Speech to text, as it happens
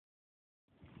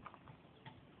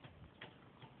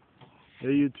Hey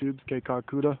YouTube, it's K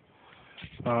Kakuda,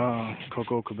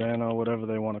 Coco Cabana, whatever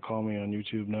they want to call me on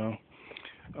YouTube now.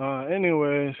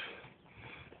 Anyways,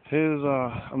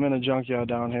 I'm in a junkyard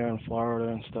down here in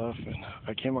Florida and stuff, and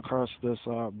I came across this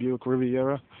Buick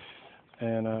Riviera,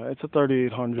 and it's a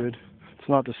 3800. It's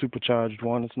not the supercharged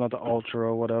one, it's not the Ultra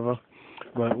or whatever.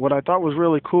 But what I thought was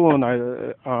really cool, and I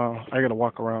gotta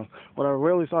walk around. What I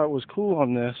really thought was cool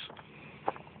on this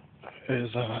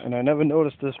is, and I never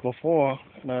noticed this before,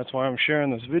 and that's why I'm sharing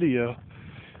this video,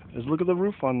 is look at the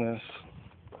roof on this.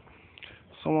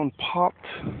 Someone popped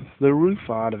the roof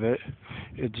out of it.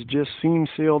 It's just seam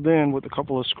sealed in with a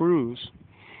couple of screws.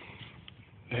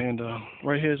 And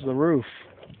right here's the roof.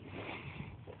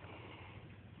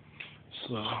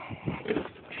 So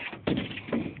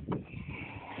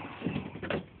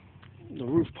the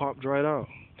roof popped right out.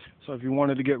 So if you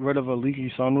wanted to get rid of a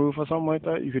leaky sunroof or something like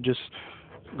that, you could just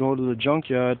go to the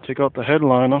junkyard, take out the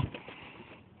headliner,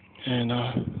 and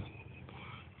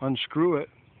unscrew it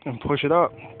and push it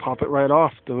up. Pop it right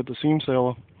off with the seam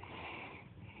sealer.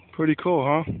 Pretty cool,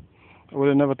 huh? I would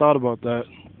have never thought about that.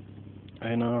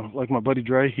 And like my buddy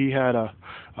Dre, he had a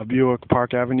Buick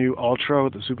Park Avenue Ultra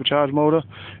with a supercharged motor,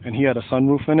 and he had a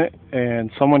sunroof in it,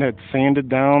 and someone had sanded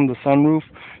down the sunroof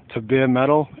to bare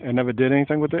metal and never did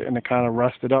anything with it, and it kind of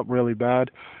rusted up really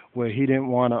bad, where he didn't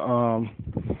want to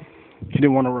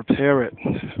repair it.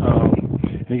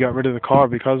 He got rid of the car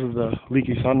because of the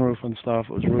leaky sunroof and stuff.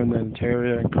 It was ruining the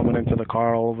interior and coming into the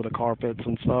car all over the carpets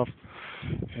and stuff.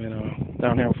 And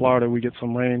down here in Florida, we get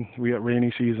some rain. We get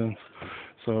rainy seasons,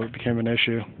 so it became an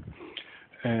issue.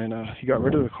 And he got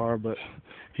rid of the car, but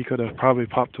he could have probably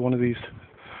popped one of these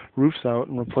roofs out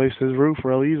and replaced his roof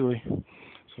real easily.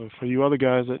 So for you other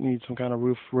guys that need some kind of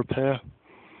roof repair,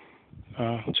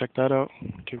 check that out.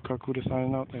 Keep Kakuda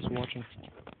signing out. Thanks for watching.